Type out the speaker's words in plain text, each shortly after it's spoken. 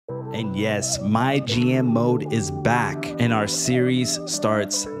And yes, my GM mode is back and our series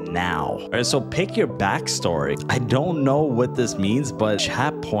starts now. All right, so pick your backstory. I don't know what this means, but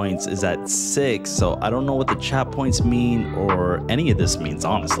chat points is at 6, so I don't know what the chat points mean or any of this means,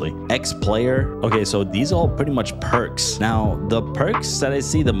 honestly. X player. Okay, so these are all pretty much perks. Now, the perks that I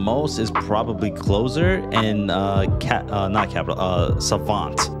see the most is probably closer and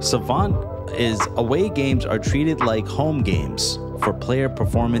savant. Savant is away games are treated like home games for player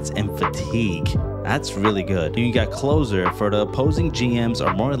performance and fatigue. That's really good. You got closer for the opposing GMs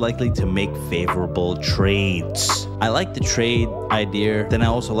are more likely to make favorable trades. I like the trade idea. Then I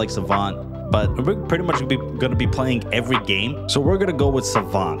also like Savant, but we're pretty much gonna be playing every game. So we're gonna go with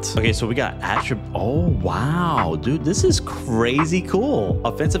Savant. Okay, so we got attribute. Oh, wow, dude, this is crazy cool.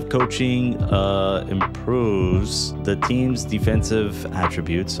 Offensive coaching improves the team's defensive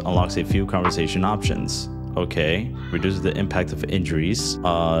attributes, unlocks a few conversation options. Okay, reduces the impact of injuries.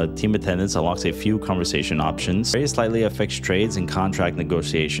 Team attendance unlocks a few conversation options. Very slightly affects trades and contract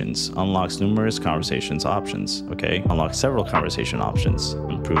negotiations. Unlocks numerous conversations options. Okay, unlocks several conversation options.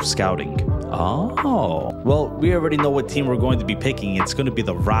 Improves scouting. Oh, well, we already know what team we're going to be picking. It's going to be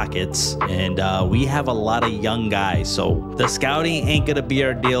the Rockets, and we have a lot of young guys, so the scouting ain't gonna be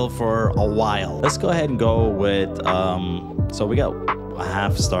our deal for a while. Let's go ahead and go with so we got a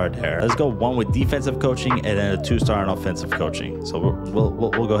half star there. Let's go 1 with defensive coaching and then a 2-star in offensive coaching. So we'll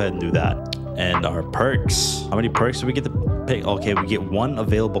go ahead and do that. And our perks. How many perks do we get to pick? Okay, we get 1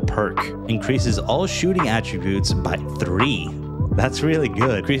 available perk. Increases all shooting attributes by 3. That's really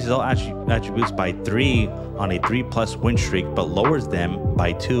good. Increases all attributes by 3 on a 3+ win streak, but lowers them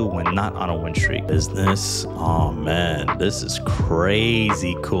by 2 when not on a win streak. Business. Oh man, this is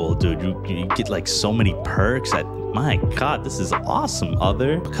crazy cool, dude. You get like so many perks that. My God, this is awesome.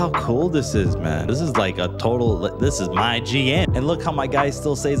 Other, look how cool this is, man. This is like a total, this is my GM. And look how my guy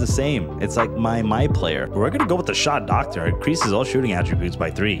still stays the same. It's like my player. We're gonna go with the shot doctor. Increases all shooting attributes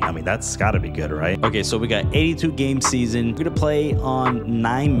by 3. I mean, that's gotta be good, right? Okay, so we got 82 game season. We're gonna play on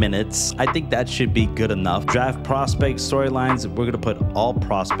 9 minutes. I think that should be good enough. Draft prospects, storylines. We're gonna put all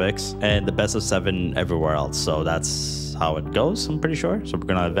prospects and the best of 7 everywhere else. So that's how it goes, I'm pretty sure. So we're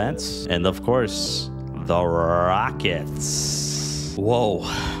gonna advance. And of course, the Rockets. Whoa,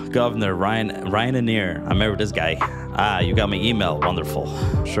 Governor Ryan Anir. I remember this guy. Ah, you got my email. Wonderful.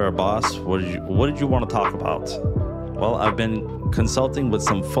 Sure, boss. What did you want to talk about? Well, I've been consulting with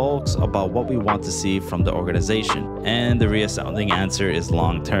some folks about what we want to see from the organization, and the resounding answer is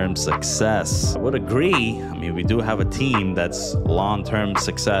long-term success. I would agree. I mean, we do have a team that's long-term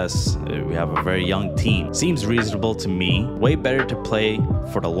success. We have a very young team. Seems reasonable to me. Way better to play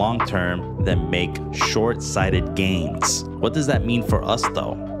for the long term than make short-sighted gains. What does that mean for us,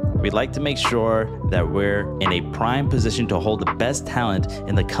 though? We'd like to make sure that we're in a prime position to hold the best talent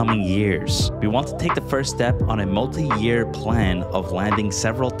in the coming years. We want to take the first step on a multi-year plan of landing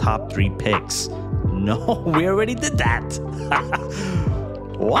several top 3 picks. No, we already did that.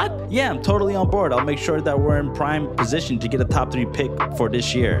 What? Yeah, I'm totally on board. I'll make sure that we're in prime position to get a top 3 pick for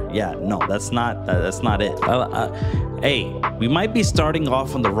this year. Yeah, no, that's not it. Hey, we might be starting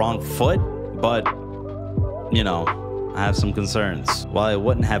off on the wrong foot, but you know, I have some concerns. Well, I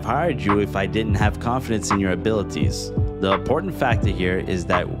wouldn't have hired you if I didn't have confidence in your abilities. The important factor here is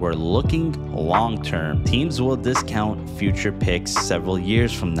that we're looking long-term. Teams will discount future picks several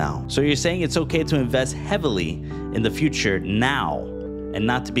years from now. So you're saying it's okay to invest heavily in the future now and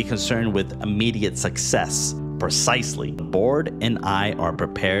not to be concerned with immediate success. Precisely. The board and I are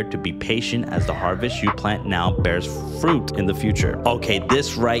prepared to be patient as the harvest you plant now bears fruit in the future. Okay,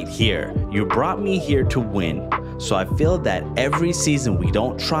 this right here. You brought me here to win. So I feel that every season we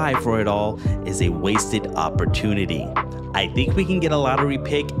don't try for it all is a wasted opportunity. I think we can get a lottery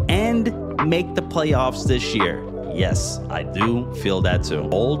pick and make the playoffs this year. Yes, I do feel that too.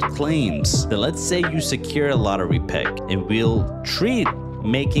 Bold claims. Then let's say you secure a lottery pick and we'll treat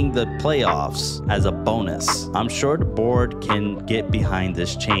making the playoffs as a bonus. I'm sure the board can get behind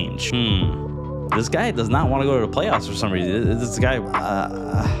this change. This guy does not want to go to the playoffs for some reason. This guy,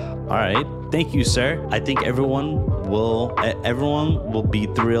 all right. Thank you, sir. I think everyone will be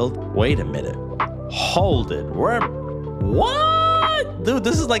thrilled. Wait a minute. Hold it. What? Dude,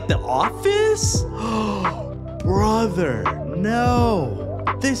 this is like The Office? Brother, no.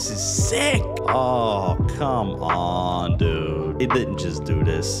 This is sick. Oh, come on, dude. It didn't just do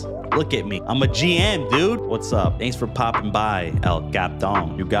this. Look at me. I'm a GM, dude. What's up? Thanks for popping by, El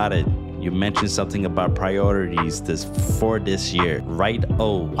Capitán. You got it. you mentioned something about priorities for this year. Right?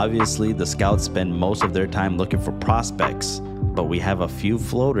 Oh, obviously the scouts spend most of their time looking for prospects, but we have a few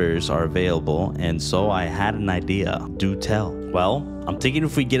floaters are available, and so I had an idea. Do tell. Well, I'm thinking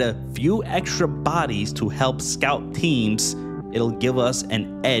if we get a few extra bodies to help scout teams, it'll give us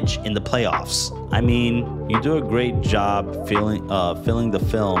an edge in the playoffs. I mean, you do a great job filling the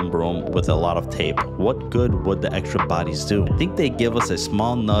film room with a lot of tape. What good would the extra bodies do? I think they give us a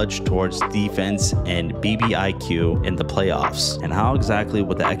small nudge towards defense and BBIQ in the playoffs. And how exactly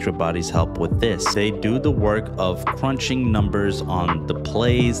would the extra bodies help with this? They do the work of crunching numbers on the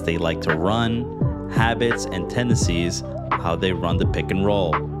plays they like to run, habits and tendencies, how they run the pick and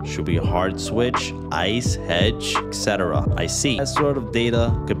roll. Should be a hard switch, ice, hedge, etc. I see. That sort of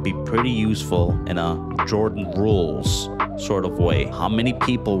data could be pretty useful in a Jordan rules sort of way. How many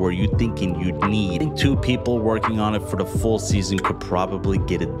people were you thinking you'd need? I think 2 people working on it for the full season could probably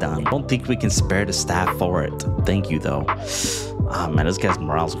get it done. I don't think we can spare the staff for it. Thank you though. Ah man, this guy's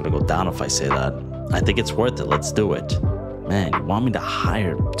morale's gonna go down if I say that. I think it's worth it. Let's do it. Man, you want me to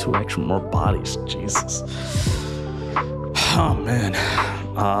hire 2 extra more bodies? Jesus. Oh man,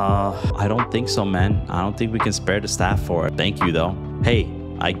 I don't think so, man. I don't think we can spare the staff for it. Thank you though. Hey,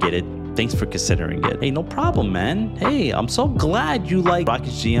 I get it. Thanks for considering it. Hey, no problem, man. Hey, I'm so glad you like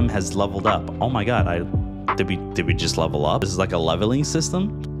Rockets GM has leveled up. Oh my god, did we just level up? This is like a leveling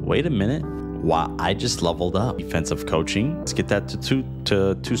system. Wait a minute. Wow, I just leveled up. Defensive coaching. Let's get that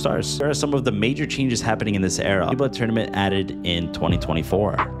to 2 stars. There are some of the major changes happening in this era. FIBA tournament added in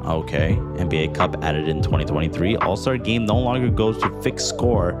 2024. Okay. NBA Cup added in 2023. All-Star game no longer goes to fixed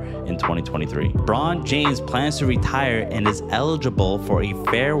score in 2023. LeBron James plans to retire and is eligible for a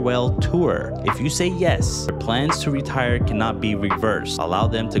farewell tour. If you say yes, their plans to retire cannot be reversed. Allow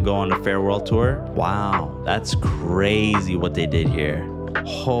them to go on a farewell tour. Wow, that's crazy what they did here.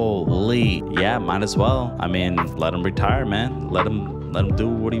 Holy, yeah, might as well. I mean, let him retire, man. Let him do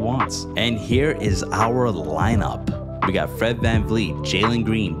what he wants. And here is our lineup. We got Fred VanVleet, Jalen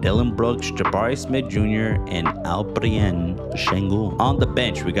Green, Dylan Brooks, Jabari Smith Jr., and Alperen Sengun. On the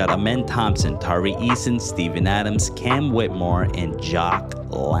bench, we got Amen Thompson, Tari Eason, Steven Adams, Cam Whitmore, and Jock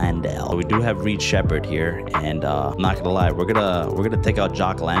Landale. We do have Reed Shepard here, and I'm not gonna lie, we're gonna take out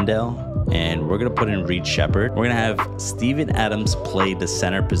Jock Landale and we're gonna put in Reed Shepard. We're gonna have Steven Adams play the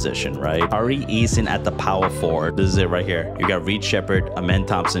center position, right? Tari Eason at the power forward. This is it right here. You got Reed Shepard, Amen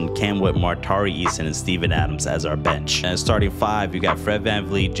Thompson, Cam Whitmore, Tari Eason, and Steven Adams as our bench. And starting 5, you got Fred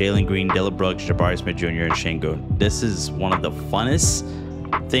VanVleet, Jalen Green, Dylan Brooks, Jabari Smith Jr., and Sengun. This is one of the funnest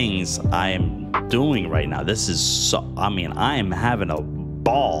things I am doing right now. This is so, I mean, I am having a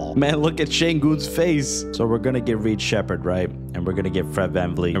ball. Man, look at Sengun's face. So we're gonna get Reed Shepard, right? And we're gonna get Fred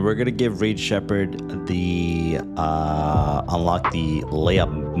VanVleet. And we're gonna give Reed Shepard the unlock the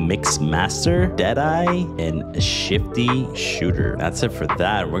layup mix master, Deadeye, and shifty shooter. That's it for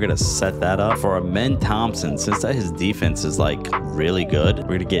that. We're gonna set that up for Amen Thompson. Since that his defense is like really good,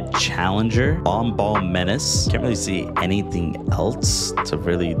 we're gonna get challenger, on ball menace. Can't really see anything else to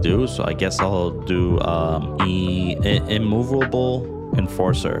really do, so I guess I'll do immovable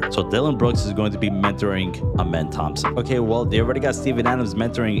enforcer. So Dylan Brooks is going to be mentoring Amen Thompson. Okay, well, they already got Steven Adams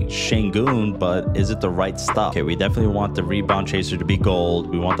mentoring Sengun, but is it the right stuff? Okay, we definitely want the rebound chaser to be gold.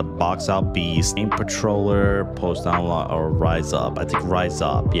 We want the box out beast, aim patroller, post down or rise up. I think rise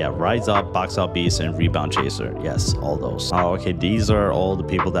up. Yeah, rise up, box out beast, and rebound chaser. Yes, all those. Oh, okay, these are all the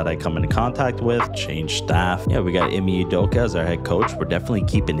people that I come into contact with. Change staff. Yeah, we got Imi Udoka as our head coach. We're definitely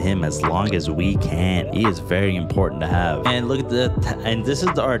keeping him as long as we can. He is very important to have. And look at and this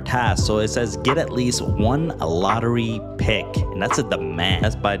is our task. So it says get at least 1 lottery pick, and that's a demand.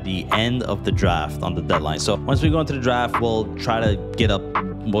 That's by the end of the draft on the deadline. So once we go into the draft, we'll try to get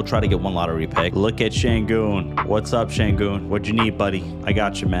 1 lottery pick. Look at Sengun. What's up, Sengun? What you need, buddy? I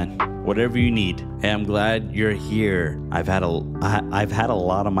got you, man. Whatever you need. Hey, I'm glad you're here. I've had a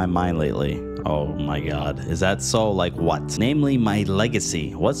lot on my mind lately. Oh my god, is that so? Like what? Namely, my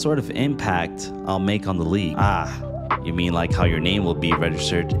legacy. What sort of impact I'll make on the league? You mean like how your name will be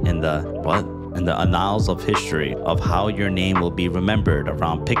registered in the what? In the annals of history of how your name will be remembered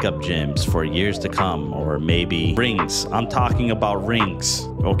around pickup gyms for years to come, or maybe rings. I'm talking about rings,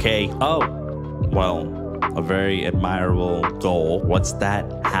 okay? Oh, well, A very admirable goal. What's that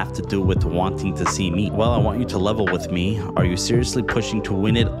have to do with wanting to see me? Well, I want you to level with me. Are you seriously pushing to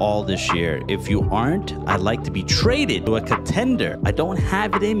win it all this year? If you aren't, I'd like to be traded to a contender. I don't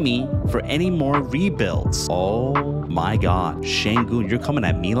have it in me for any more rebuilds. Oh my God. Shangoon, you're coming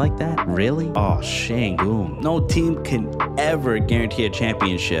at me like that? Really? Oh, Shangoon. No team can ever guarantee a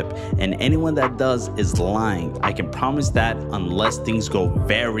championship, and anyone that does is lying. I can promise that unless things go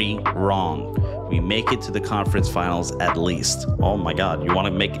very wrong. We make it to the conference finals at least. Oh my God, you want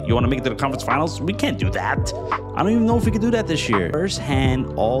to make it to the conference finals? We can't do that. I don't even know if we can do that this year. Firsthand,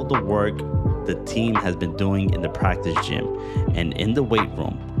 all the work the team has been doing in the practice gym and in the weight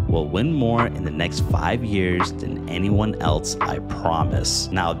room will win more in the next 5 years than anyone else, I promise.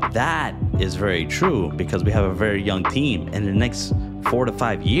 Now that is very true because we have a very young team. In the next 4 to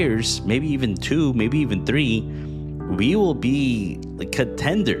 5 years, maybe even 2, maybe even 3, we will be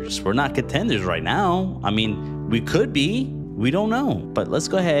contenders. We're not contenders right now. I mean, we could be. We don't know. But let's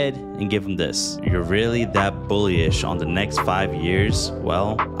go ahead and give them this. You're really that bullyish on the next 5 years?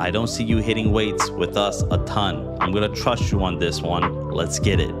 Well, I don't see you hitting weights with us a ton. I'm going to trust you on this one. Let's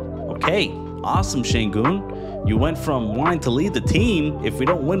get it. Okay. Awesome, Shangoon. You went from wanting to lead the team if we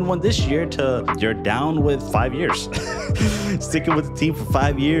don't win one this year to you're down with 5 years. Sticking with the team for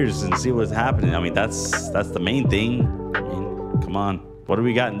 5 years and see what's happening. I mean, that's the main thing. I mean, come on. What do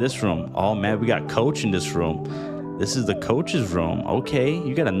we got in this room? Oh, man, we got coach in this room. This is the coach's room. Okay,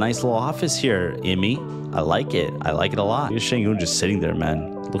 you got a nice little office here, Emmy. I like it. I like it a lot. Here's Shangoon just sitting there,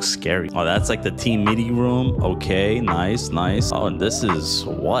 man. Looks scary. Oh, that's like the team meeting room. Okay, nice, nice. Oh, and this is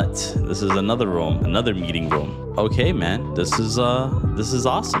what? This is another room, another meeting room. Okay, man, this is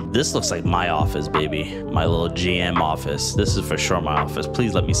awesome. This looks like my office, baby. My little GM office. This is for sure my office.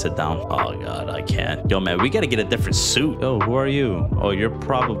 Please let me sit down. Oh God, I can't. Yo, man, we gotta get a different suit. Yo, who are you? Oh, you're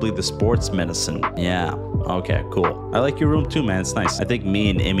probably the sports medicine. Yeah. Okay, cool. I like your room too, man. It's nice. I think me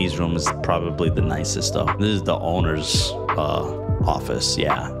and Emmy's room is probably the nicest though. This is the owner's office.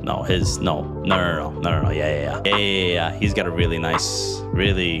 Yeah. No, his no. Yeah. He's got a really nice,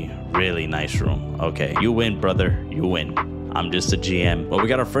 really nice room. Okay. You win, brother. You win. I'm just a GM. Well, we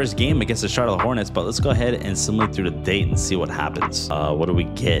got our first game against the Charlotte Hornets, but let's go ahead and simulate through the date and see what happens. What do we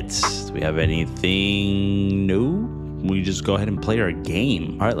get? Do we have anything new? We just go ahead and play our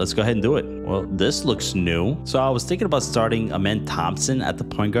game. All right, let's go ahead and do it. Well, this looks new. So I was thinking about starting Amen Thompson at the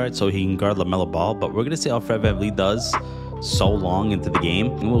point guard so he can guard LaMelo Ball, but we're going to see how Fred VanVleet does so long into the game,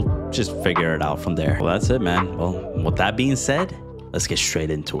 and we'll just figure it out from there. Well, that's it, man. Well, with that being said, let's get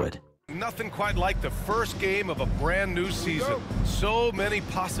straight into it. Nothing quite like the first game of a brand new season. So many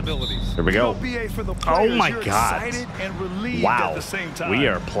possibilities. Here we go. Oh my God. Wow. We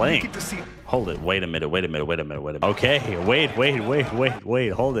are playing. Hold it. Wait a minute. Okay.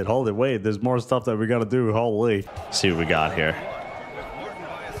 Wait. Hold it. Wait. There's more stuff that we got to do. Holy. See what we got here.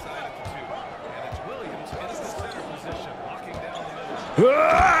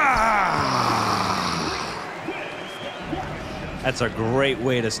 That's a great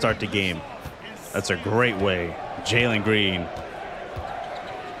way to start the game. That's a great way. Jalen Green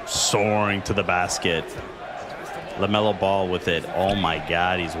soaring to the basket. LaMelo Ball with it. Oh my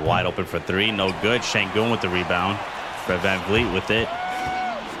God, he's wide open for three. No good. Shangoon with the rebound. Fred VanVleet with it.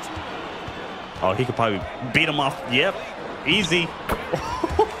 Oh, he could probably beat him off. Yep, easy.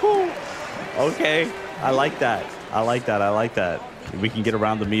 Okay, I like that. We can get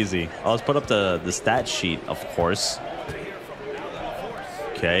around them easy. Oh, let's put up the stat sheet, of course.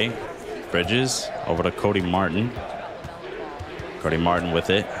 Okay, Bridges over to Cody Martin. Cody Martin with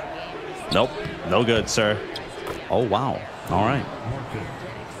it. Nope, no good, sir. Oh, wow. All right.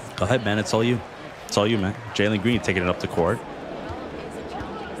 Go ahead, man. It's all you. It's all you, man. Jalen Green taking it up the court.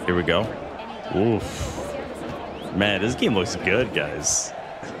 Here we go. Oof. Man, this game looks good, guys.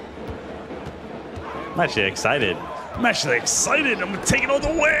 I'm actually excited. I'm going to take it all the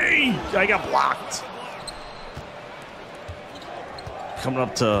way. I got blocked. Coming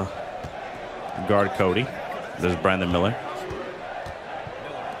up to guard Cody. There's Brandon Miller.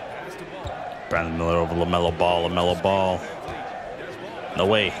 Brandon Miller over LaMelo Ball. LaMelo Ball. No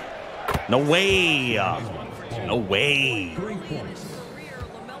way. No way. No way.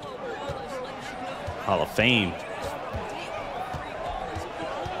 Hall of Fame.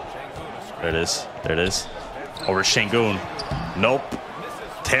 There it is. There it is. Over Shangoon. Nope.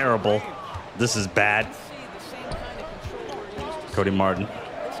 Terrible. This is bad. Cody Martin.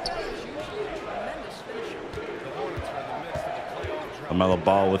 LaMelo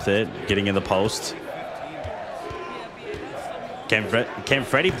Ball with it, getting in the post. Can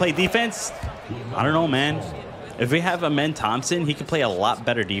Freddie play defense? I don't know, man. If we have Amen Thompson, he can play a lot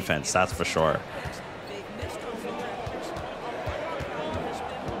better defense, that's for sure.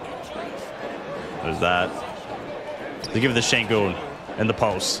 There's that. They give it to Şengün in the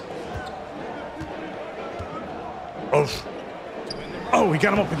post. Oh. Oh, he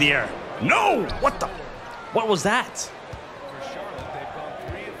got him up in the air. No! What the? What was that?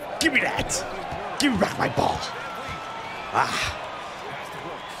 Give me that. Give me back my ball.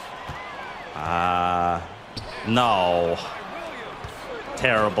 No.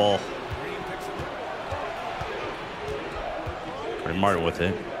 Terrible. Pretty Martin with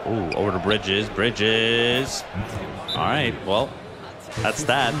it. Ooh, over to Bridges. Bridges. All right, well, that's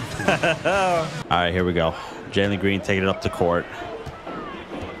that. All right, here we go. Jalen Green taking it up to court.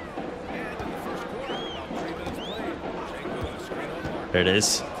 There it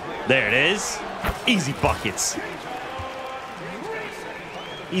is. There it is. Easy buckets.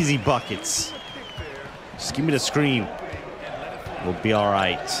 Easy buckets. Just give me the screen. We'll be all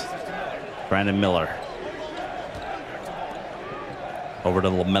right. Brandon Miller. Over to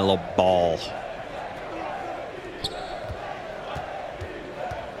LaMelo Ball.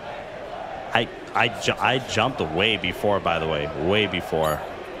 I jumped way before, by the way. Way before.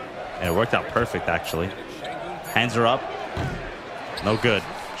 And it worked out perfect, actually. Hands are up. No good.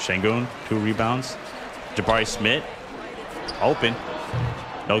 Şengün, 2 rebounds. Jabari Smith. Open.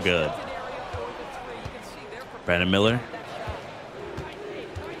 No good. Brandon Miller.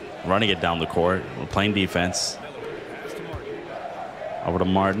 Running it down the court. We're playing defense. Over to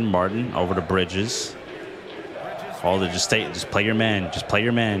Martin. Martin. Over to Bridges. Oh, they just play your man. Just play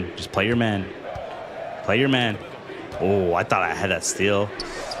your man. Just play your man. Play your man. Oh, I thought I had that steal.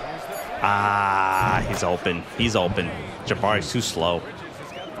 He's open. He's open. Jabari's too slow.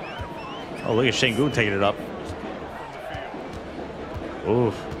 Oh, look at Şengün taking it up.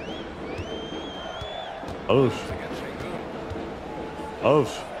 Oof. Oof.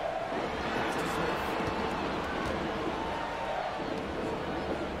 Oof.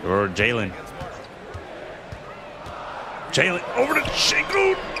 Or Jalen. Jalen over to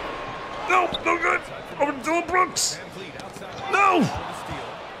Şengün. No, no good. Over to Dylan Brooks. No.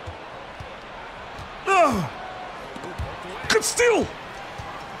 No. Good steal.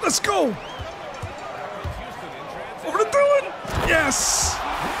 Let's go. Over to Dylan. Yes.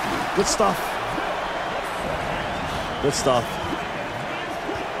 Good stuff. Good stuff.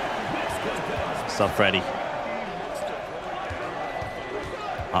 Stuff, Freddie.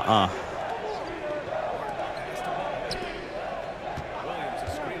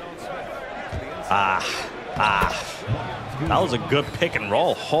 That was a good pick and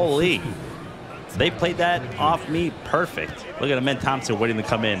roll. Holy. They played that off me perfect. Look at Amen Thompson waiting to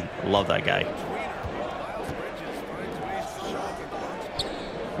come in. Love that guy.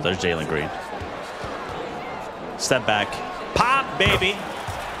 There's Jalen Green. Step back. Pop, baby.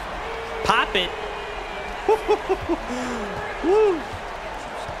 Pop it. Woo.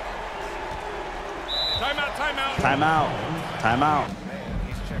 Timeout, timeout. Timeout.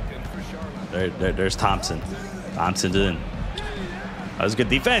 Timeout. There's Thompson. Thompson's in. That was good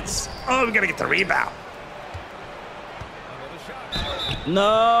defense. Oh, we got to get the rebound.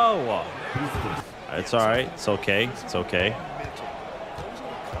 No. It's all right. It's okay. It's okay.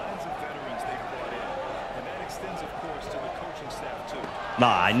 No,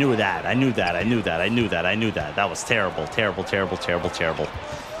 I knew that. I knew that. I knew that. I knew that. I knew that. That was terrible. Terrible, terrible, terrible, terrible.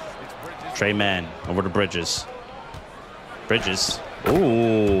 Trey Mann over to Bridges. Bridges.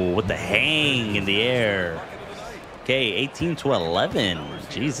 Ooh, with the hang in the air. Okay, 18-11.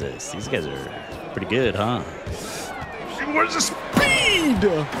 Jesus, these guys are pretty good, huh? Where's the speed?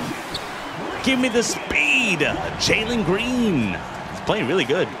 Give me the speed. Jalen Green. He's playing really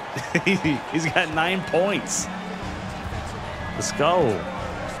good. He's got 9 points. Let's go.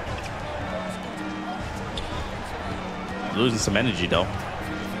 Losing some energy, though.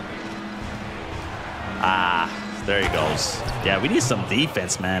 There he goes. Yeah, we need some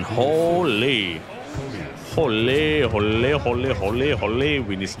defense, man. Holy. Holy, holy, holy, holy, holy.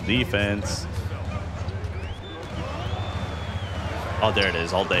 We need some defense. Oh, there it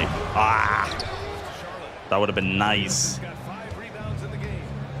is, all day. That would have been nice.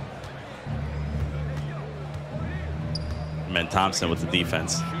 Man, Thompson with the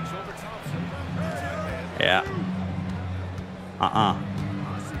defense. Yeah.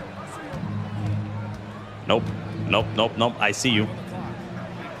 Nope. Nope, nope, nope. I see you.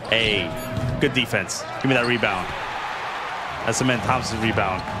 Hey, good defense. Give me that rebound. That's the Man Thompson's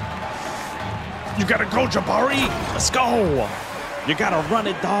rebound. You gotta go, Jabari. Let's go. You gotta run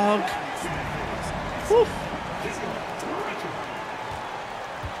it, dog. Woo.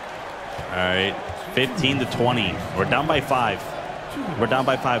 All right, 15-20. We're down by 5. We're down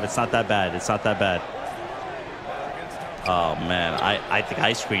by 5. It's not that bad. It's not that bad. Oh man, I think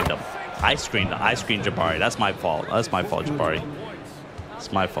I screened him. I screened Jabari. That's my fault. That's my fault, Jabari.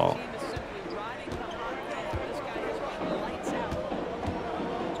 It's my fault.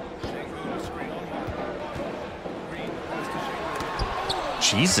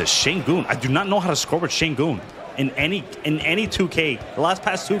 Jesus, Şengün. I do not know how to score with Şengün in any 2K. The last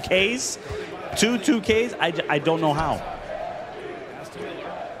past 2Ks, two 2Ks, I don't know how.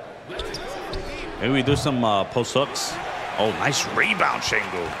 Maybe we do some post hooks. Oh, nice rebound,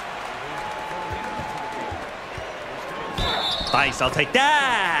 Şengün. Nice, I'll take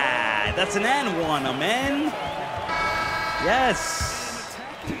that. That's an and one, man. Yes.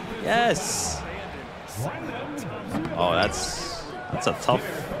 Yes. Oh, that's a tough.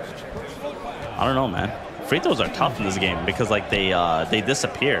 I don't know, man. Free throws are tough in this game because like they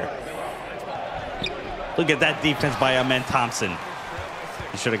disappear. Look at that defense by Amen Thompson.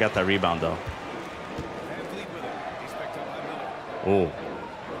 He should have got that rebound though. Oh.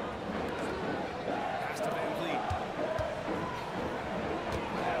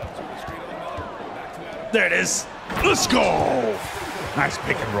 There it is. Let's go. Nice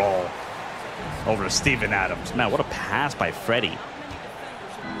pick and roll. Over to Steven Adams. Man, what a pass by Freddie.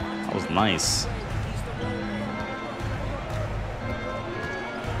 That was nice.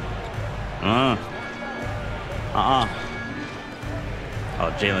 Oh,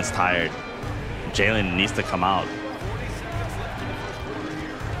 Jalen's tired. Jalen needs to come out.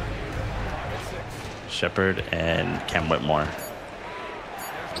 Shepard and Cam Whitmore.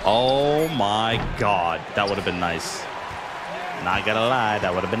 Oh my God, that would have been nice. Not gonna lie,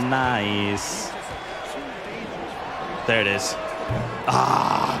 that would have been nice. There it is.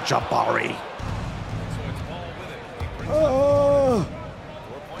 Ah, Jabari. Oh,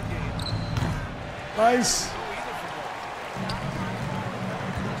 nice.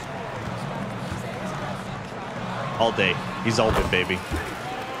 All day, he's open, baby.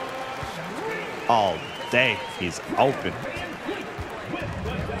 All day, he's open.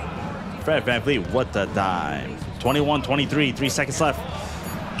 Fred VanVleet, what the dime. 21-23, 3 seconds left.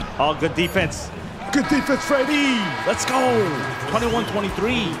 Oh, good defense. Good defense, Freddie. Let's go.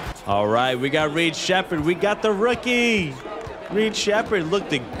 21-23. All right, we got Reed Shepard. We got the rookie. Reed Shepard looked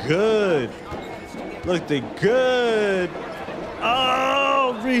good. Looked good.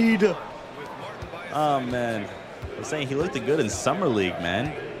 Oh, Reed. Oh, man. I was saying he looked good in Summer League,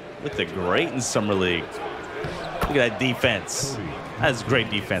 man. Looked great in Summer League. Look at that defense. That's great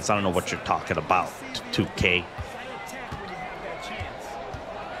defense. I don't know what you're talking about, 2K.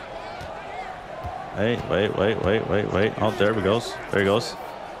 Wait. Oh, there he goes. There he goes.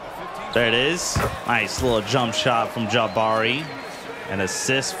 There it is. Nice little jump shot from Jabari. An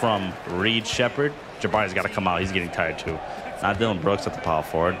assist from Reed Shepard. Jabari's got to come out. He's getting tired too. Not Dylan Brooks at the power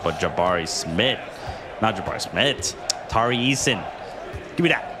forward, but Jabari Smith. Not Jabari Smith. Tari Eason. Give me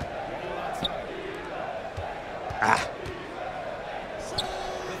that.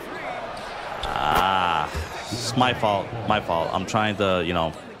 It's my fault. My fault. I'm trying to, you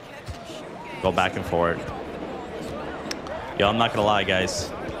know, go back and forth. Yo, I'm not gonna lie,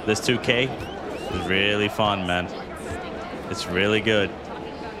 guys. This 2K is really fun, man. It's really good.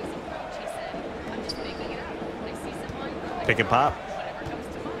 Pick and pop.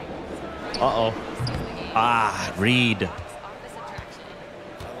 Uh-oh. Ah, Reed.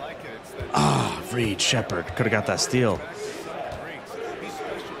 Ah, Reed Shepard. Could have got that steal.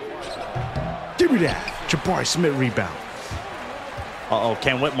 Give me that. Jabari Smith rebound. Uh-oh,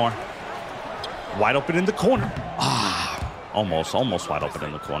 Cam Whitmore. Wide open in the corner. Ah, almost wide open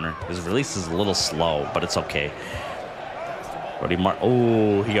in the corner. His release is a little slow, but it's okay. Brody Mark.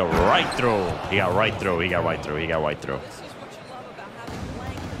 Oh, he got right through. He got right through.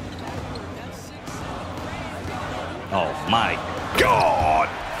 Oh my God.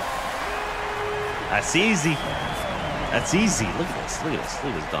 That's easy. That's easy. Look at this. Look at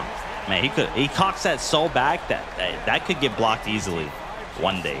this dunk. Man, he cocks that so back that could get blocked easily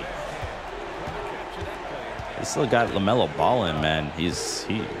one day. He still got LaMelo Ball in, man. He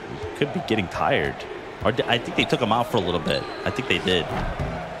could be getting tired. Or I think they took him out for a little bit. I think they did.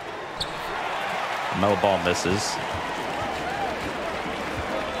 LaMelo Ball misses.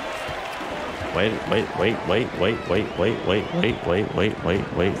 Wait.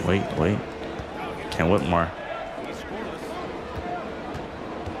 Ken Whitmore.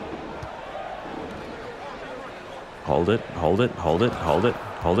 Hold it.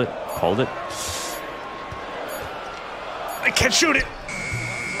 I can't shoot it.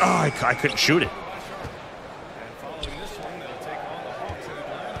 Oh, I couldn't shoot it.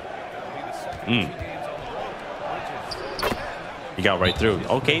 He got right through.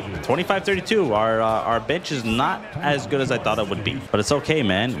 Okay, 25-32. Our bench is not as good as I thought it would be. But it's okay,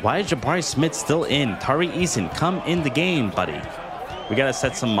 man. Why is Jabari Smith still in? Tari Eason, come in the game, buddy. We got to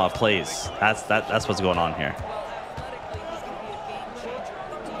set some plays. That's what's going on here.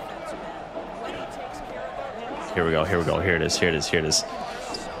 Here we go. Here we go. Here it is. Here it is. Here it is.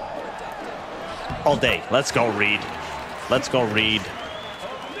 All day. Let's go, Reed. Let's go, Reed.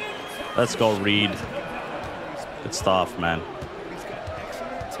 Let's go, Reed. Good stuff, man.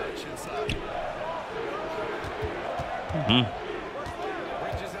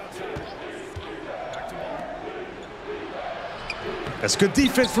 That's good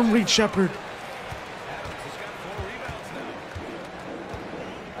defense from Reed Shepherd.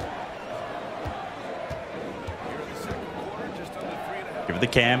 Give it to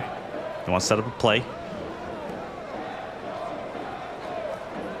Cam. You want to set up a play.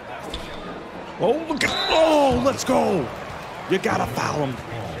 Oh, look at, oh, let's go. You got to foul him.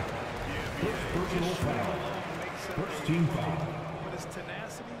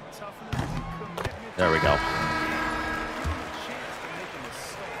 There we go.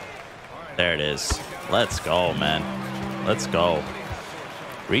 There it is. Let's go, man. Let's go.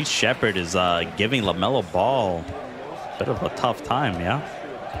 Reed Shepherd is giving LaMelo Ball a bit of a tough time, yeah?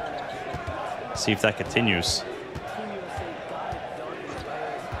 See if that continues.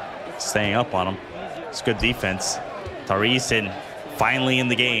 Staying up on him. It's good defense. Tari Eason finally in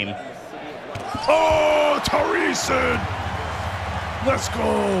the game. Oh, Tari Eason! Let's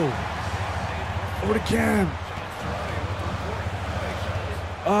go! Over to Cam.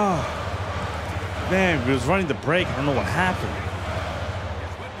 Oh, man, he was running the break. I don't know what happened.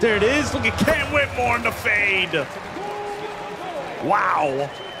 There it is. Look at Cam Whitmore in the fade. Wow.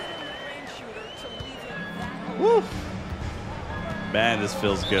 Woo. Man, this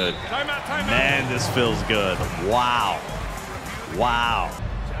feels good. Man, this feels good. Wow. Wow.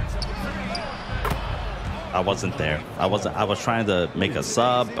 I wasn't there. I was trying to make a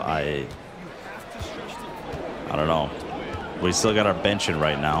sub. I don't know. We still got our benching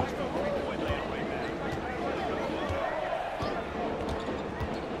right now.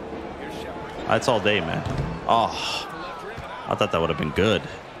 That's all day, man. Oh, I thought that would have been good.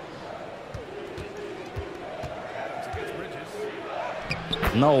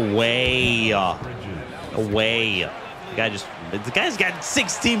 No way. No way. The guy's got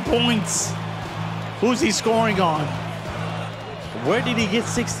 16 points. Who's he scoring on? Where did he get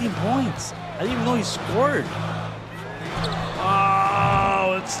 16 points? I didn't even know he scored.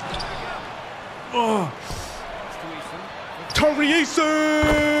 Oh, Tari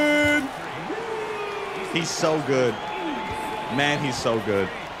Eason! He's so good. Man, he's so good.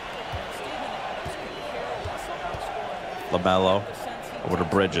 LaMelo over to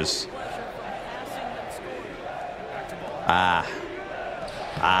Bridges.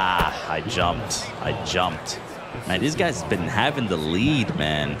 I jumped. Man, these guys have been having the lead,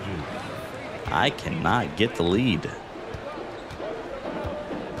 man. I cannot get the lead.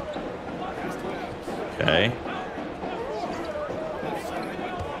 Okay.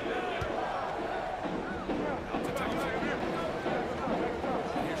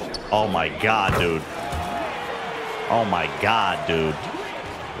 Oh my God, dude. Oh my God, dude.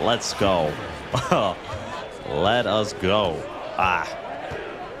 Let's go. Let us go.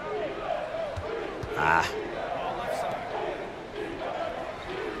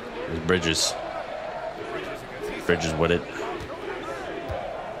 There's Bridges. Bridges with it.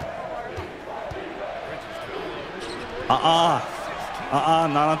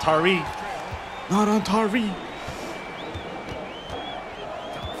 Not on Tari. Not on Tari.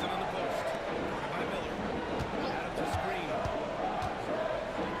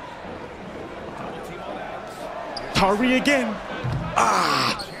 Tari again.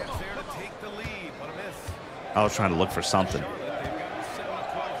 I was trying to look for something.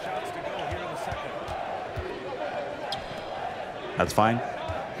 That's fine.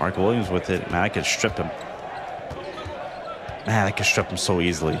 Mark Williams with it. Man, I could strip him. Man, I could strip him so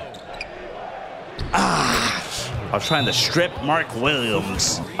easily. I was trying to strip Mark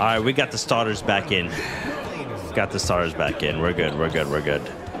Williams. All right, we got the starters back in. Got the starters back in. We're good. We're good. We're good.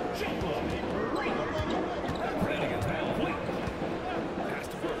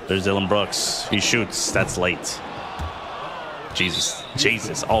 There's Dylan Brooks. He shoots. That's late. Jesus.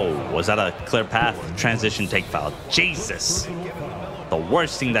 Jesus. Oh, was that a clear path? Transition take foul. Jesus. The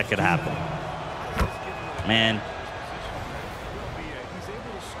worst thing that could happen. Man.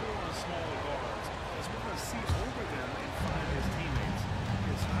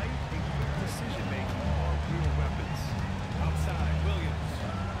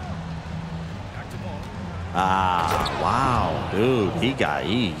 Wow, Dude, he got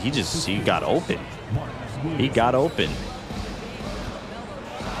open. He got open.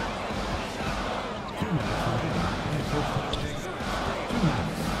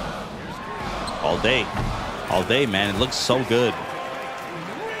 All day, man. It looks so good.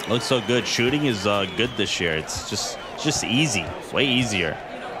 Looks so good. Shooting is good this year. It's just easy, way easier.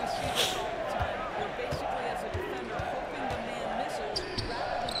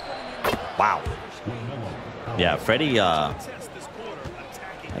 Wow. Yeah, Freddie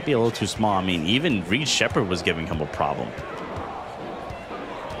might be a little too small. I mean, even Reed Shepherd was giving him a problem.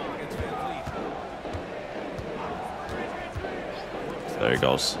 There he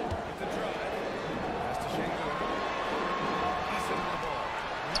goes.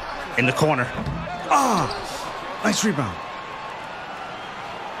 In the corner. Ah, nice rebound.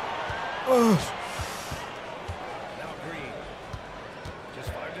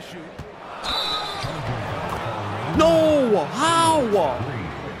 No, how?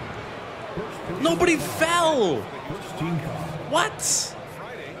 Nobody fell. What?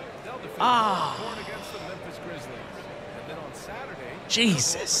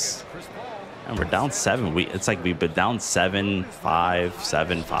 Jesus. And we're down 7. It's like we've been down 7-5,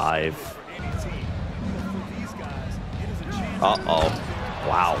 7-5. Uh-oh.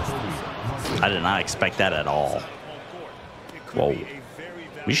 Wow. I did not expect that at all. Whoa.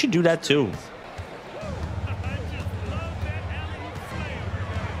 We should do that too.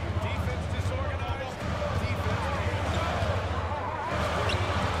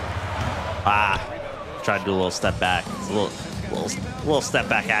 Try to do a little step back. It's a little step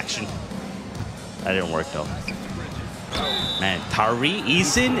back action. That didn't work though. Man, Tari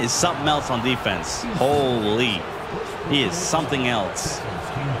Eason is something else on defense. Holy, he is something else.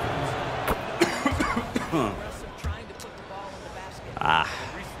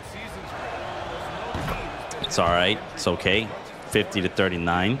 It's all right. It's okay.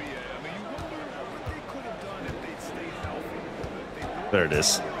 50-39. There it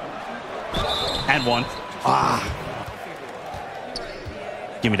is. And one.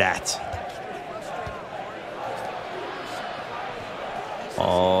 Give me that.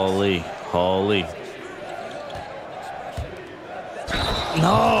 Holy.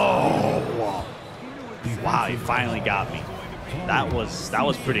 No. Wow, he finally got me. That was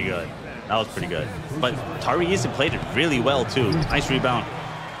pretty good. That was pretty good. But Tari Eason played it really well too. Nice rebound.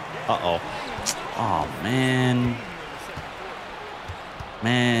 Uh-oh. Oh, man.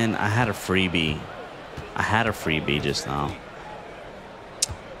 Man, I had a freebie. Just now.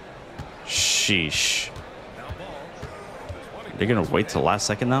 Sheesh. They're going to wait till last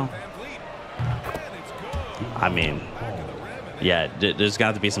second now? I mean, yeah, there's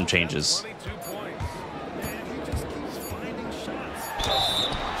got to be some changes.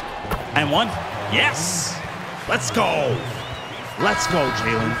 And one. Yes. Let's go. Let's go,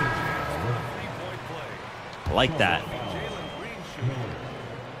 Jalen. Like that.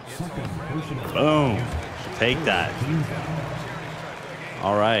 Boom. Take that.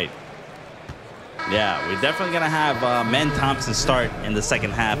 All right. Yeah, we're definitely going to have Men Thompson start in the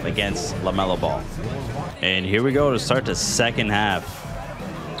second half against LaMelo Ball. And here we go to start the second half.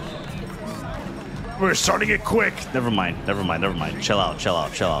 We're starting it quick. Never mind. Chill out.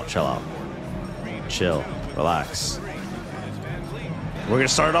 Chill. Relax. We're going to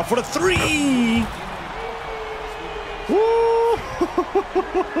start it off with a 3. Woo!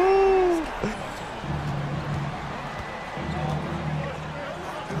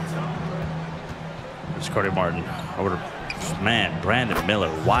 It's Cody Martin. Man, Brandon Miller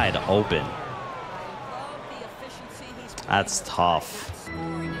wide open. That's tough.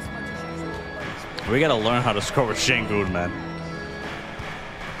 We got to learn how to score with Şengün, man.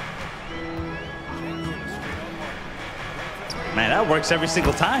 Man, that works every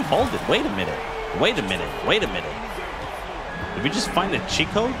single time. Hold it. Wait a minute. Did we just find a cheat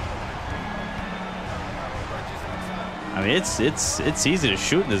code? I mean, it's easy to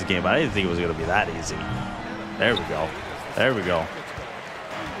shoot in this game, but I didn't think it was going to be that easy. There we go.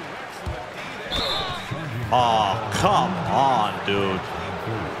 Oh, come on, dude.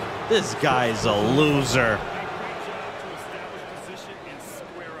 This guy's a loser.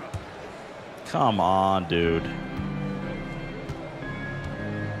 Come on, dude.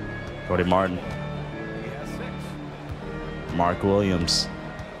 Cody Martin. Mark Williams.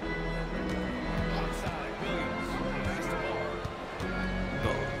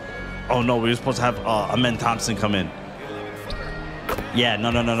 Oh no, we were supposed to have Amen Thompson come in. Yeah, no.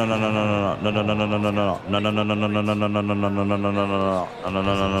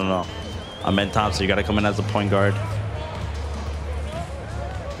 Amen Thompson, you gotta come in as a point guard.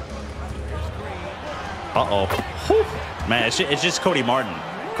 Uh-oh. Man, it's just Cody Martin.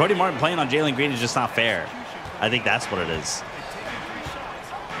 Cody Martin playing on Jalen Green is just not fair. I think that's what it is.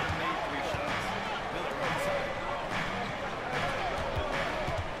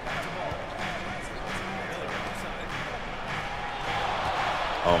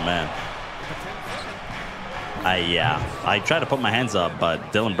 Oh, man. I try to put my hands up,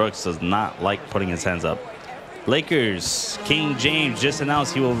 but Dylan Brooks does not like putting his hands up. Lakers, King James just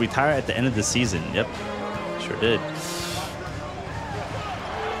announced he will retire at the end of the season. Yep, sure did.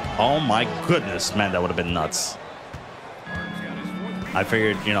 Oh my goodness, man, that would have been nuts. I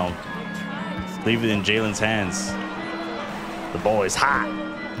figured, you know, leave it in Jalen's hands. The ball is hot.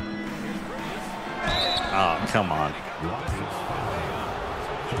 Oh, come on.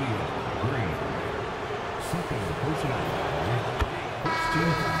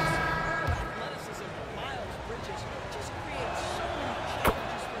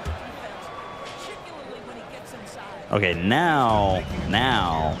 Okay, now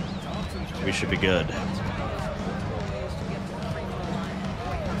we should be good.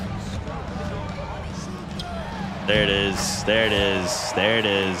 There it is. There it is. There it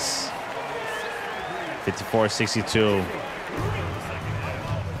is. 54-62.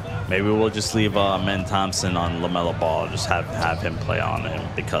 Maybe we'll just leave Men Thompson on LaMelo Ball. Just have him play on him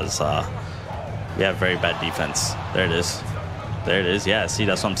because we have very bad defense. There it is. There it is. Yeah, see,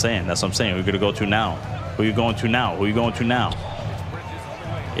 that's what I'm saying. That's what I'm saying. We're going to go to now. Who are you going to now? Who are you going to now?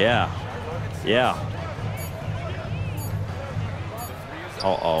 Yeah. Yeah.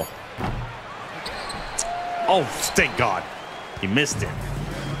 Uh-oh. Oh, thank God. He missed it.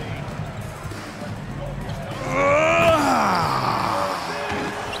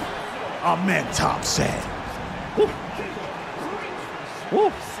 Man Thompson. Woo.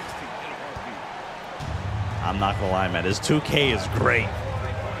 Woo. I'm not going to lie, man. This 2K is great.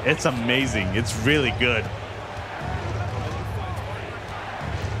 It's amazing. It's really good.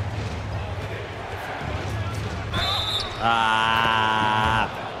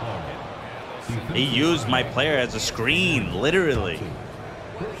 He used my player as a screen, literally.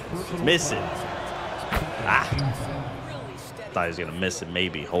 Miss it. Thought he was gonna miss it,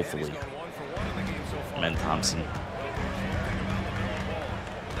 maybe, hopefully. Men Thompson.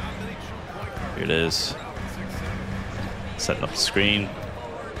 Here it is. Setting up the screen.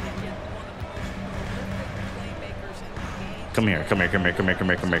 Come here, come here, come here, come here, come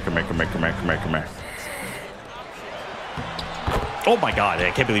here, come here, come here, come here, come here, come here, come here. Oh my God!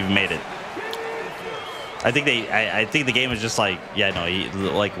 I can't believe he made it. I think the game is just like, yeah, no, he,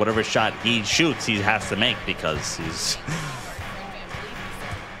 like whatever shot he shoots, he has to make because he's.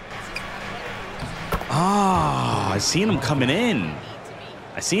 I seen him coming in.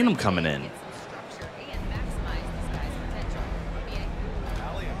 I seen him coming in.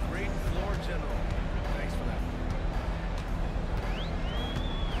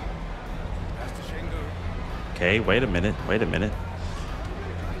 Okay, wait a minute. Wait a minute.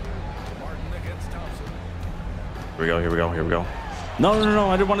 Here we go. Here we go. Here we go. No, no, no, no.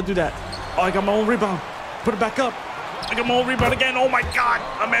 I didn't want to do that. Oh, I got my own rebound. Put it back up. I got my own rebound again. Oh my God.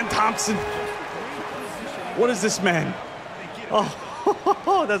 Man Thompson. What is this man?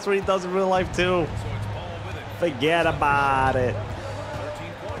 Oh, that's what he does in real life too. Forget about it.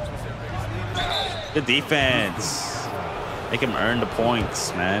 Good defense. Make him earn the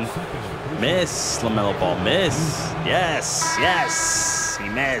points, man. Miss, LaMelo Ball, miss. Yes, yes, he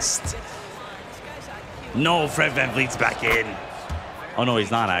missed. No, Fred VanVleet's back in. Oh no, he's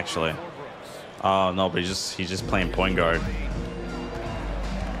not actually. Oh no, but he's just playing point guard.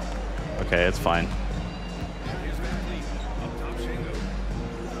 Okay, it's fine.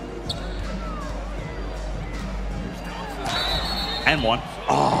 And one.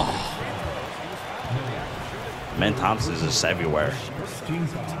 Oh. Man Thompson is just everywhere.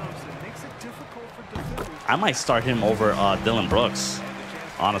 I might start him over Dylan Brooks,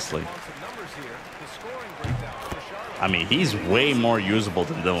 honestly. I mean, he's way more usable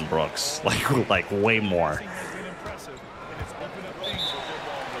than Dylan Brooks. Like way more.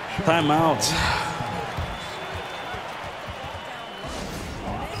 Timeout.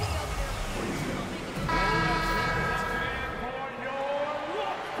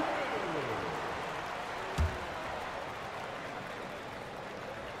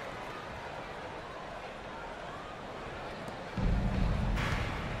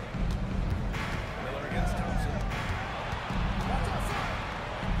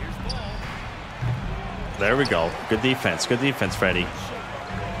 There we go. Good defense. Good defense, Freddie.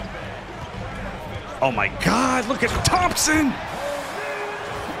 Oh my God! Look at Thompson.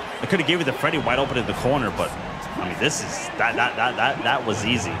 I could have gave it to Freddie wide open in the corner, but I mean, that was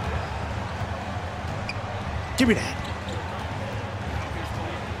easy. Give me that.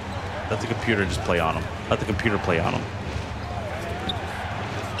 Let the computer just play on him. Let the computer play on him.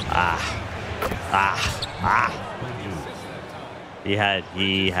 He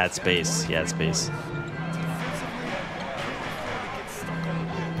had space. He had space.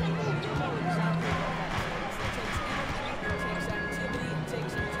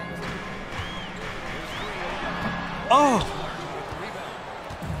 Oh!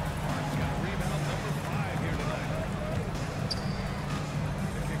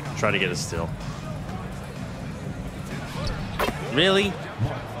 Try to get a steal. Really?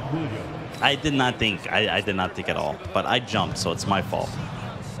 I did not think. I did not think at all. But I jumped, so it's my fault.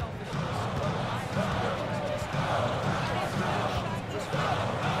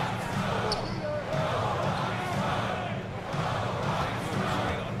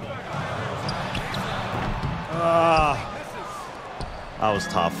 That was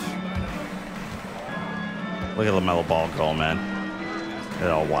tough. Look at LaMelo Ball go, man. You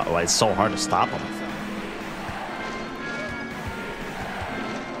know, why it's so hard to stop him.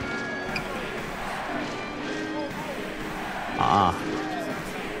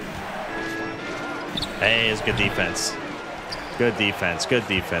 Hey, it's good defense. Good defense. Good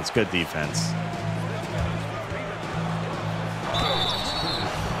defense. Good defense.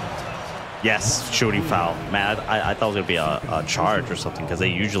 Yes, shooting foul. Man, I thought it was going to be a charge or something because they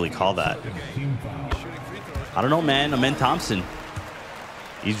usually call that. I don't know, man. Amen Thompson.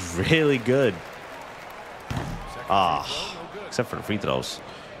 He's really good. Except for the free throws.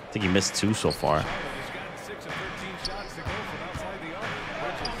 I think he missed 2 so far.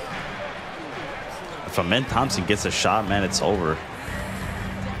 If Amen Thompson gets a shot, man, it's over.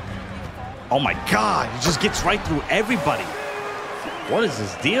 Oh, my God. He just gets right through everybody. What is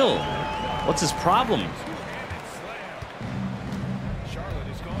his deal? What's his problem?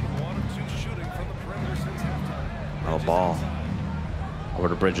 Oh, ball. Over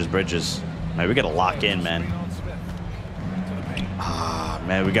to Bridges. Man, we got to lock in, man.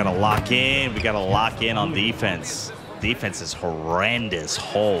 Man, we got to lock in. We got to lock in on defense. Defense is horrendous.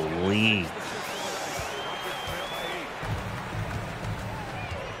 Holy.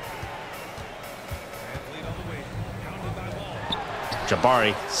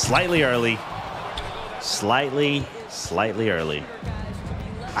 Jabari, slightly early. Slightly early.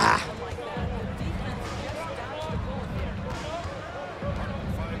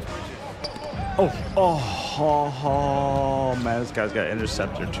 Oh, man, this guy's got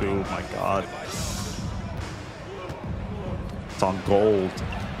interceptor too. My God. It's on gold.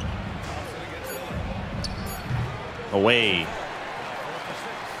 Away.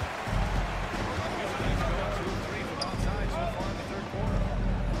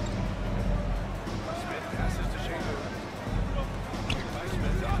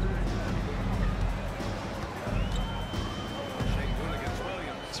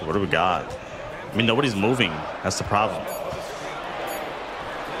 So what do we got? I mean, nobody's moving. That's the problem.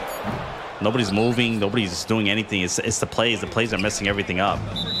 Nobody's moving. Nobody's doing anything. It's the plays. The plays are messing everything up.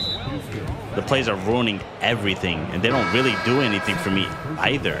 The plays are ruining everything. And they don't really do anything for me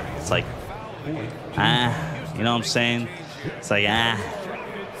either. It's like, you know what I'm saying? It's like,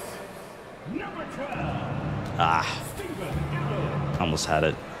 almost had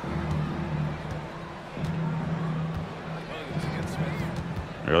it.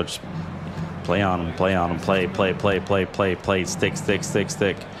 There we go. Just play on him, play. Stick.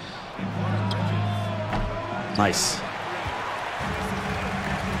 Nice.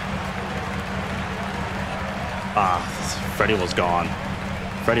 Freddie was gone.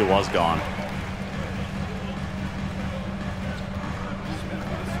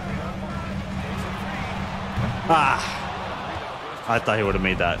 I thought he would have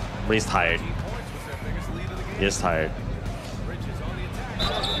made that, but he's tired. He is tired.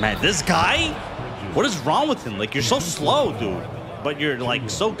 Man, this guy, what is wrong with him? Like, you're so slow, dude, but you're like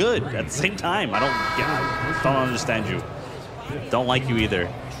so good at the same time. I don't understand you. Don't like you either.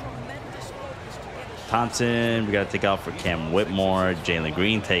 Thompson, we got to take out for Cam Whitmore. Jalen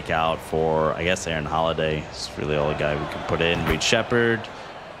Green take out for, I guess, Aaron Holiday. It's really the only guy we can put in. Reed Shepard,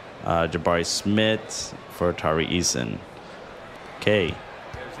 Jabari Smith for Tari Eason. Okay.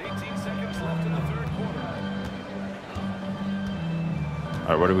 All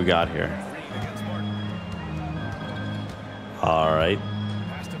right, what do we got here? All right.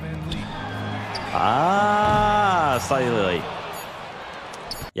 Slightly late.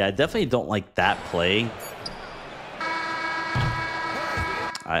 Yeah, I definitely don't like that play.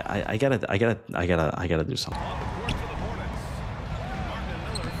 I gotta do something.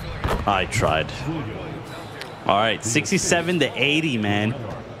 I tried. All right, 67-80, man.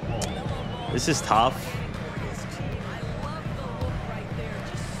 This is tough.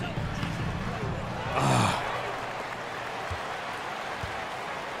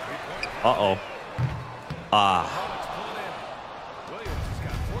 Uh-oh.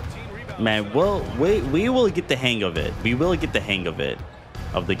 Man, we will get the hang of it. We will get the hang of it,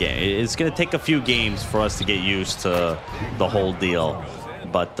 of the game. It's gonna take a few games for us to get used to the whole deal.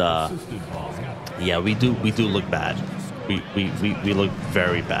 But yeah, we do look bad. We look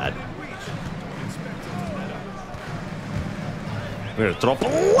very bad. We're gonna throw up a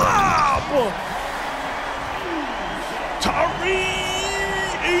lob. Tari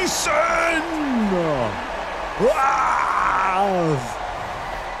Eason. Wow.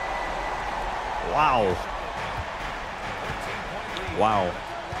 Wow.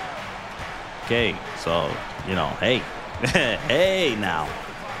 Okay, so, you know, hey. Hey, now.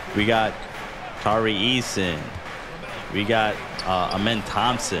 We got Tari Eason. We got Amen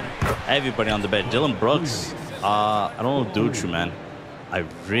Thompson. Everybody on the bench. Dylan Brooks. I don't know what to do with you, man. I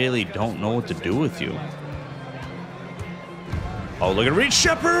really don't know what to do with you. Oh, look at Reed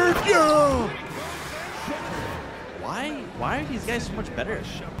Shepard. Yeah. Why are these guys so much better?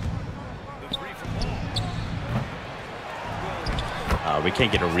 We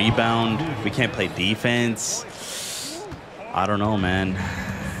can't get a rebound. We can't play defense. I don't know, man.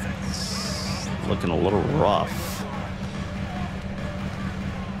 It's looking a little rough.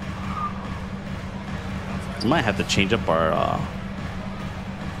 We might have to change up our...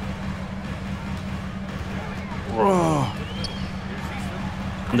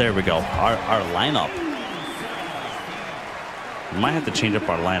 There we go. Our lineup. We might have to change up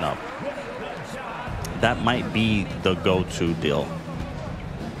our lineup. That might be the go-to deal.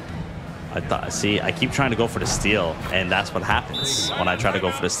 See, I keep trying to go for the steal, and that's what happens when I try to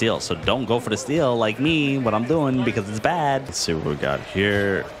go for the steal. So don't go for the steal like me, what I'm doing, because it's bad. Let's see what we got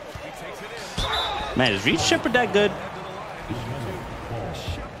here. Man, is Reed Shepard that good?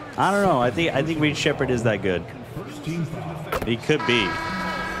 I don't know. I think Reed Shepard is that good. He could be.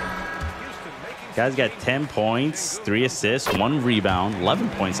 Guy's got 10 points, 3 assists, 1 rebound, 11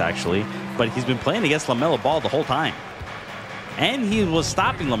 points actually. But he's been playing against LaMelo Ball the whole time. And he was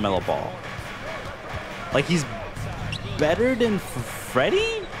stopping LaMelo Ball. Like, he's better than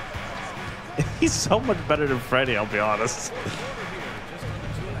Freddie? He's so much better than Freddie, I'll be honest.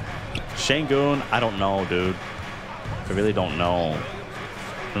 Şengün, I don't know, dude. I really don't know.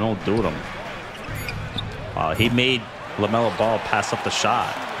 I don't know what to do with him. He made LaMelo Ball pass up the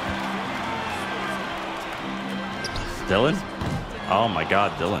shot. Dylan? Oh my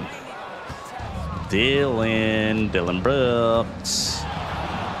God, Dylan. Dylan Brooks.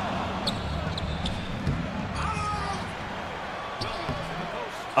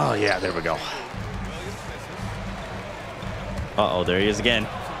 Oh yeah, there we go. Uh-oh, there he is again.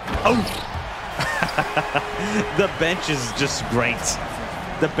 Oh! The bench is just great.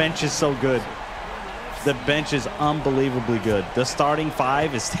 The bench is so good. The bench is unbelievably good. The starting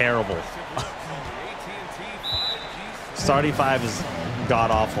 5 is terrible. Starting 5 is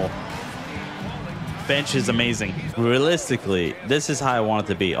god-awful. Bench is amazing. Realistically, this is how I want it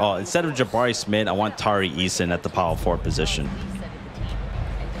to be. Oh, instead of Jabari Smith, I want Tari Eason at the power forward position.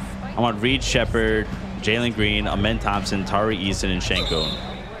 I want Reed Shepard, Jalen Green, Amen Thompson, Tari Eason, and Şengün.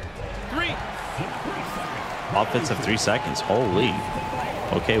 3. Offensive 3 seconds. Holy.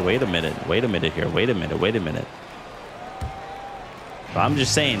 Okay, wait a minute. Wait a minute here. Wait a minute. But I'm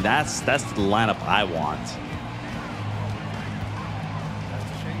just saying that's the lineup I want.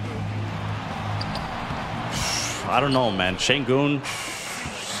 I don't know, man. Şengün,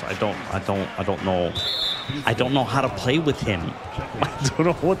 I don't know. I don't know how to play with him. I don't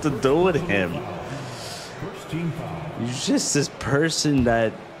know what to do with him. He's just this person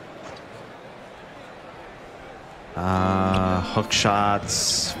that hook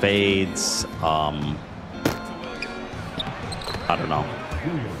shots, fades, I don't know.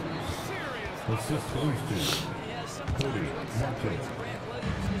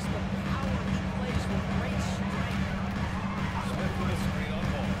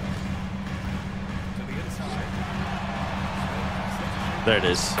 There it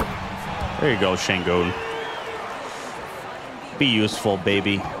is. There you go, Şengün. Be useful,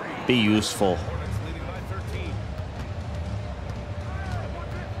 baby. Be useful.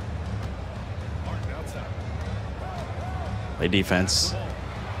 Play defense.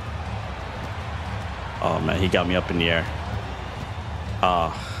 Oh, man, he got me up in the air.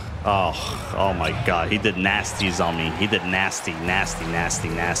 Oh my God. He did nasties on me. He did nasty.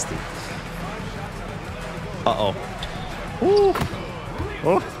 Uh-oh. Ooh.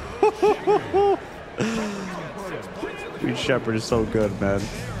 Oh. Reed Shepard is so good, man.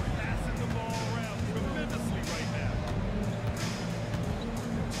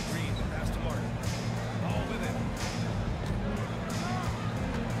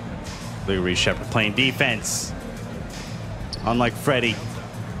 Look at Reece Shepherd playing defense. Unlike Freddie.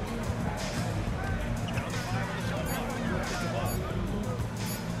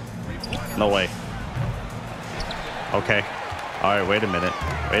 No way. Okay. All right, wait a minute.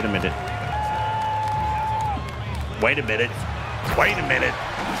 Wait a minute. Wait a minute. Wait a minute.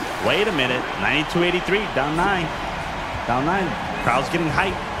 Wait a minute. 92-83, down 9. Down 9. Crowd's getting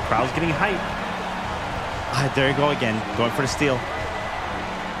hype. Crowd's getting hype. Ah, there you go again. Going for the steal.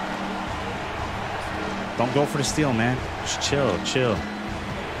 Don't go for the steal, man. Just chill, chill.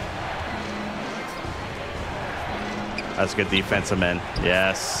 That's good defensive, man.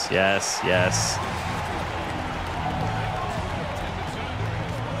 Yes, yes, yes.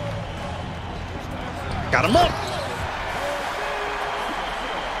 Got him up.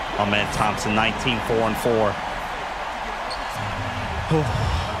 Oh, man, Thompson, 19, 4 and 4.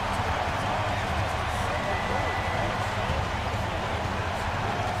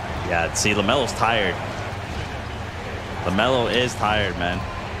 Yeah, see, LaMelo's tired. LaMelo is tired, man.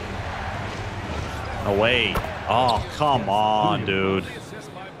 No way. Oh, come on, dude.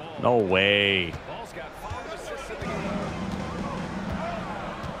 No way.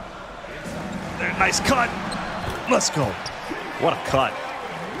 There, nice cut. Let's go. What a cut.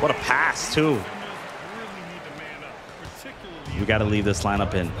 What a pass, too. We got to leave this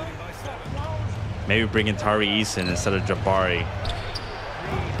lineup in. Maybe bring in Tari Eason instead of Jabari.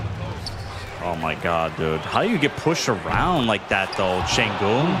 Oh my God, dude. How you get pushed around like that, though,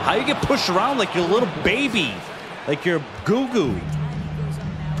 Şengün? How you get pushed around like you're a little baby? Like you're goo-goo.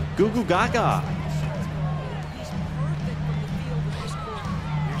 Goo-goo gaga.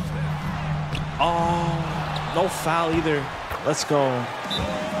 Oh, no foul either. Let's go.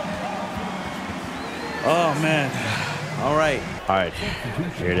 Oh, man. All right. All right.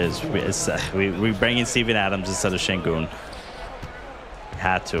 Here it is. We bring in Steven Adams instead of Şengün.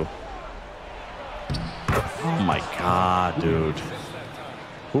 Had to. Oh my God, dude.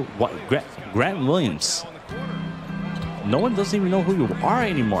 Who? What? Grant Williams. No one doesn't even know who you are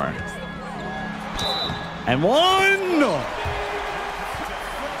anymore. And one.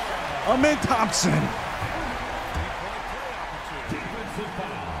 Amen Thompson.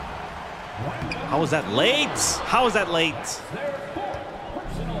 How was that late? How was that late?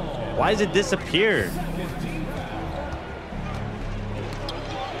 Why does it disappear?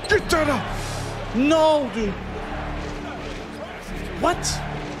 Get that up. No, dude. What?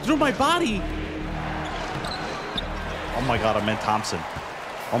 Through my body. Oh my God, Amen Thompson.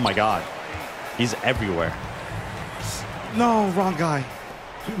 Oh my God. He's everywhere. No, wrong guy.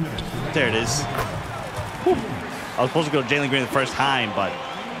 There it is. Whew. I was supposed to go Jalen Green the first time, but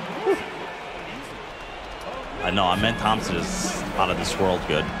whew. I know, Amen Thompson is out of this world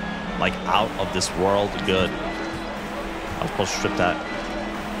good. Like out of this world good. I was supposed to strip that.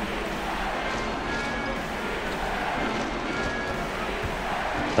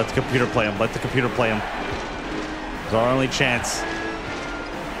 Let the computer play him. Let the computer play him. It's our only chance.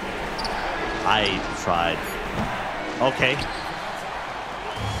 I tried. Okay.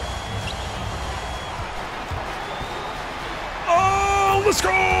 Oh, let's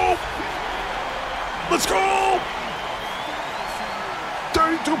go! Let's go!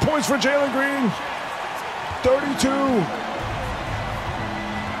 32 points for Jalen Green. 32.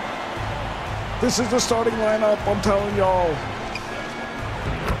 This is the starting lineup, I'm telling y'all.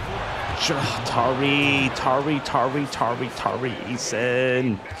 Tari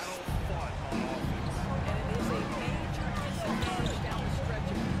Eason.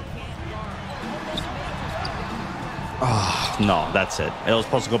 Oh, no, that's it. It was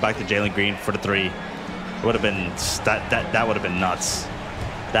supposed to go back to Jalen Green for the 3. It would have been that would have been nuts.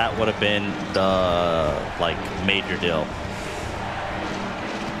 That would have been the major deal.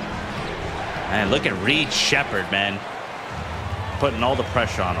 Man, look at Reece Shepherd, man. Putting all the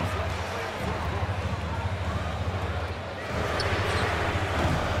pressure on him.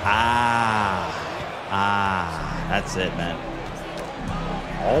 That's it, man.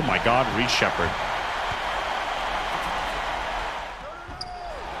 Oh my God, Reece Shepherd.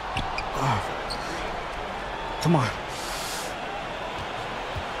 Oh. Come on.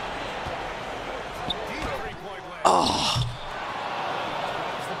 Oh.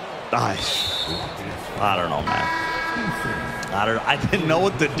 I don't know, man. I didn't know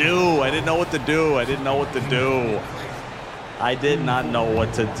what to do. I did not know what to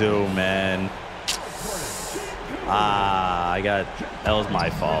do, man. That was my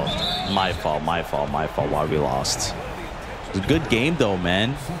fault. My fault why we lost. It was a good game though,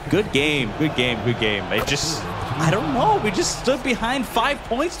 man. Good game. I don't know. We just stood behind 5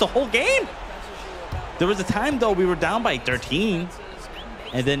 points the whole game. There was a time though we were down by 13.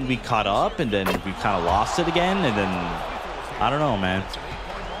 and then we caught up, and then we kind of lost it again, and then I don't know, man.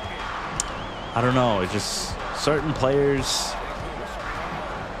 I don't know. It's just certain players,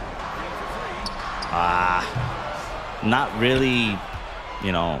 not really,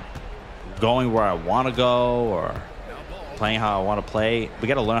 you know, going where I want to go or playing how I want to play. We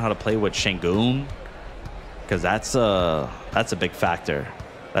got to learn how to play with Şengün, because that's a big factor.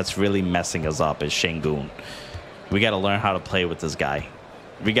 That's really messing us up is Şengün. We got to learn how to play with this guy.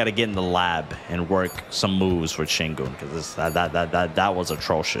 We got to get in the lab and work some moves with Şengün, because that was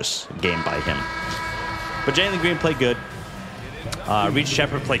atrocious game by him. But Jalen Green played good. Reed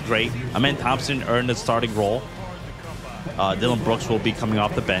Shepherd played great. Amen Thompson earned a starting role. Dylan Brooks will be coming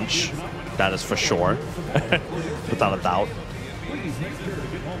off the bench. That is for sure, without a doubt.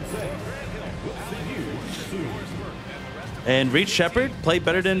 And Reed Shepherd played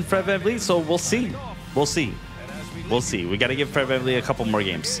better than Fred VanVleet, so we'll see. We'll see. We'll see. We got to give Fred VanVleet a couple more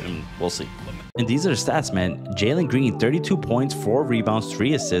games, and we'll see. And these are the stats, man. Jalen Green, 32 points, 4 rebounds,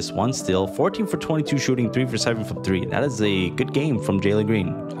 3 assists, 1 steal, 14 for 22 shooting, 3 for 7 from 3. That is a good game from Jalen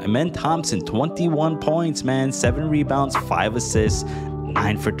Green. Amen Thompson, 21 points, man, 7 rebounds, 5 assists,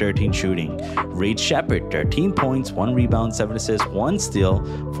 9 for 13 shooting. Reed Shepherd, 13 points, 1 rebound, 7 assists, 1 steal,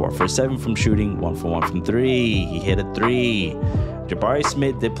 4 for 7 from shooting, 1 for 1 from 3. He hit a 3. Jabari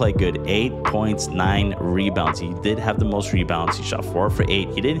Smith did play good. 8 points, 9 rebounds. He did have the most rebounds. He shot 4 for 8.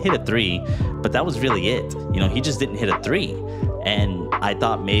 He didn't hit a 3, but that was really it. You know, he just didn't hit a 3. And I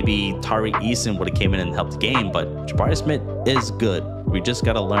thought maybe Tari Eason would have came in and helped the game, but Jabari Smith is good. We just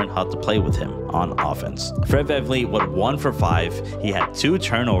got to learn how to play with him on offense. Fred VanVleet went 1 for 5. He had 2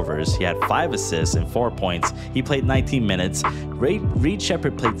 turnovers. He had 5 assists and 4 points. He played 19 minutes. Reed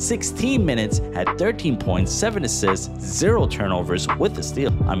Shepherd played 16 minutes, had 13 points, 7 assists, 0 turnovers with a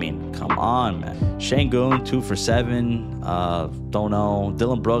steal. I mean, come on, man. Şengün, 2 for 7. Don't know.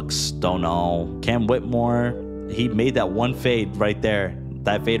 Dylan Brooks, don't know. Cam Whitmore, he made that one fade right there.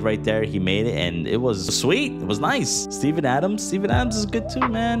 That fade right there, he made it, and it was sweet. It was nice. Steven Adams is good too,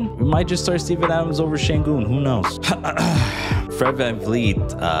 man. We might just start Steven Adams over Şengün. Who knows? Fred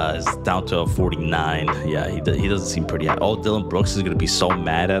VanVleet is down to a 49. Yeah, he doesn't seem pretty high. Oh, Dylan Brooks is going to be so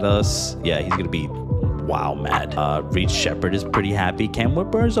mad at us. Yeah, he's going to be wow mad. Reed Shepherd is pretty happy. Cam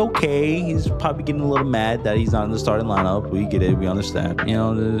Whitmore is okay. He's probably getting a little mad that he's not in the starting lineup. We get it. We understand. You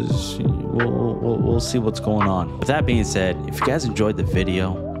know, we'll see what's going on. With that being said, if you guys enjoyed the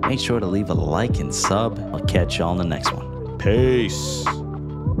video, make sure to leave a like and sub. I'll catch y'all on the next one. Peace.